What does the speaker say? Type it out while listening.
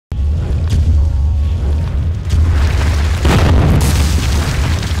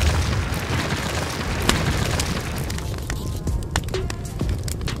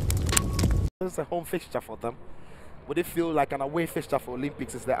It's a home fixture for them. Would it feel like an away fixture for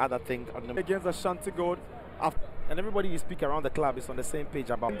Olympics is the other thing. Against Ashanti Gold. And everybody you speak around the club is on the same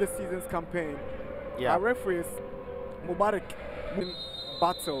page about this season's campaign. Yeah. Our referees, Mubarak, in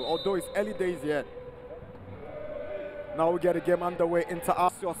battle, although it's early days yet. Now we get a game underway into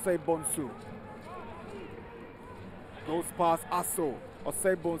Osei Bonsu. Goes past Aso.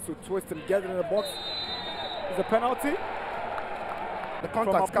 Osei Bonsu twists and gets in the box. Is a penalty? The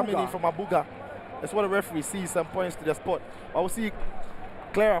contact's coming in from Abuga. That's what the referee sees and points to the spot. I will see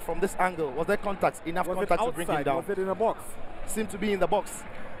clearer from this angle. Was there contact? Enough contact to bring him down? Was it in the box? Seemed to be in the box.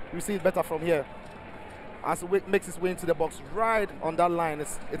 You see it better from here. As it makes its way into the box, right on that line,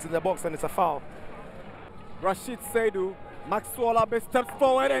 it's in the box and it's a foul. Rashid Saidu, Maxwell Abe steps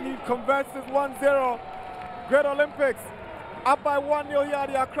forward and he converts it 1-0. Great Olympics, up by 1-0 here at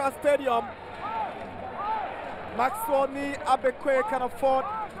the Accra Stadium. Maxwell Ni Abekwe can afford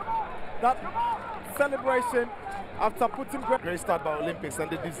that celebration after putting great start by Olympics,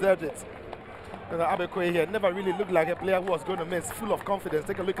 and they deserved it. Abekwe here never really looked like a player who was going to miss, full of confidence.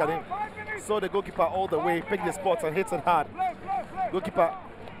 Take a look at him. Saw the goalkeeper all the way, picked the spots and hits it hard. Goalkeeper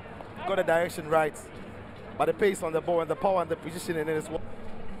got the direction right, but the pace on the ball and the power and the positioning in it is what.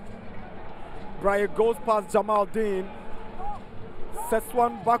 Brian goes past Jamal Dean, sets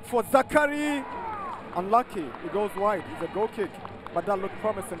one back for Zachary. Unlucky, he goes wide. It's a goal kick, but that looked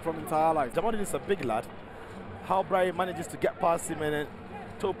promising from entire life. Jamal Dean is a big lad. How Brian manages to get past him and then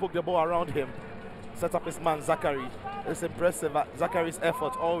toe poke the ball around him, set up his man Zachary. It's impressive. Zachary's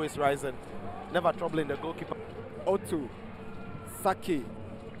effort always rising, never troubling the goalkeeper. Otu, Saki,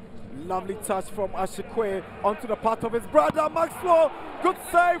 lovely touch from Ashikwe onto the path of his brother Maxwell. Good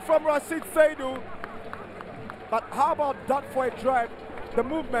save from Rashid Saidu. But how about that for a drive? The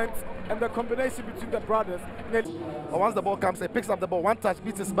movement and the combination between the brothers. But once the ball comes, he picks up the ball, one touch,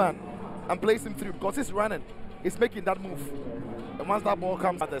 beats his man, and plays him through because he's running. He's making that move. And once that ball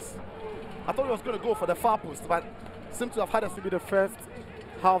comes, I thought he was going to go for the far post, but seems to have had us to be the first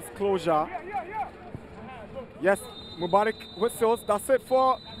half's closure. Yes, Mubarak whistles. That's it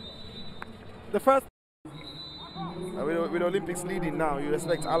for the first. With the Olympics leading now, you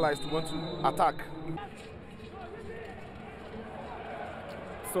expect allies to want to attack.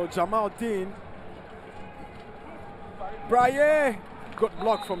 So Jamal Dean, Braye, good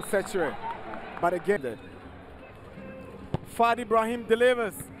block from Sechere, but again, Fadi Ibrahim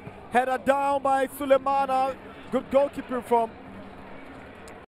delivers, header down by Sulemana, good goalkeeping from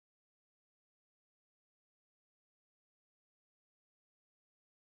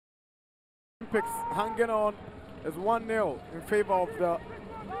Olympics. Hanging on is 1-0 in favor of the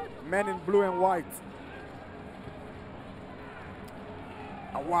men in blue and white.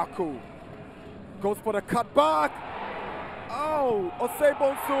 Awaku goes for the cutback. Oh, Osei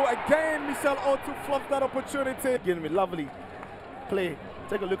Bonsu again. Michel Otu fluffed that opportunity. Again with lovely play.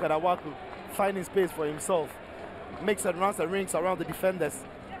 Take a look at Awaku finding space for himself. Makes and runs and rings around the defenders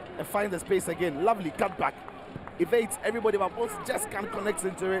and finds the space again. Lovely cutback. Evades everybody, but Bonsu just can't connect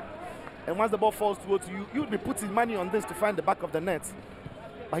into it. And once the ball falls towards you, you would be putting money on this to find the back of the net.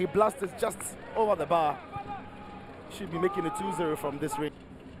 But he blasts it just over the bar. Should be making a 2-0 from this range.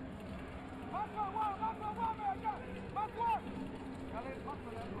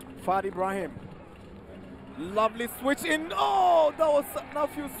 Fadi Ibrahim. Lovely switch in. Oh, that was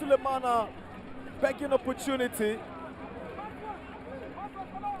Nafiu Sulemana. Begging opportunity.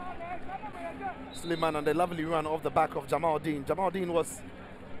 Suleiman and the lovely run off the back of Jamal Dean. Jamal Dean was,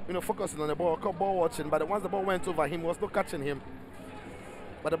 focusing on the ball, ball watching, but once the ball went over him, he was not catching him.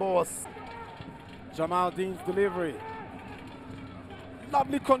 But the ball was Jamal Dean's delivery.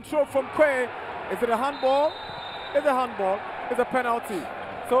 Lovely control from Kwe. Is it a handball? It's a handball. It's a penalty.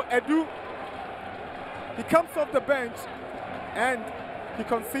 So Edu, he comes off the bench and he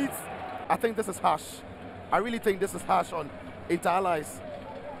concedes. I think this is harsh. I really think this is harsh on Inter-Allies.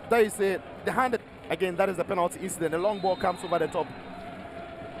 There is the hand. Again, that is the penalty incident. The long ball comes over the top.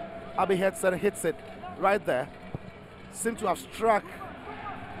 Abe hits it right there. Seems to have struck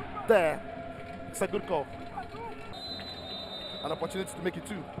there. It's a good call. An opportunity to make it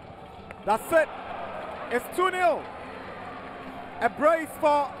 2. That's it. It's 2-0. A brace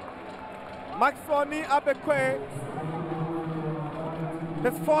for Maxwell Ni Abekwe.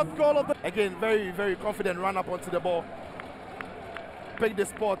 His 4th goal of the... Again, very, very confident run up onto the ball. Pick the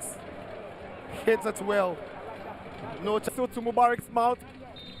spots. Hits it well. No chance. To Mubarak's mouth.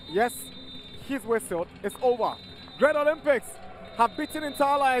 Yes, he's whistled. It's over. Great Olympics have beaten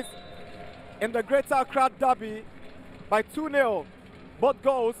Inter-Allies in the Greater Accra Derby by 2-0. Both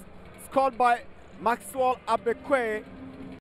goals scored by Maxwell Abekwe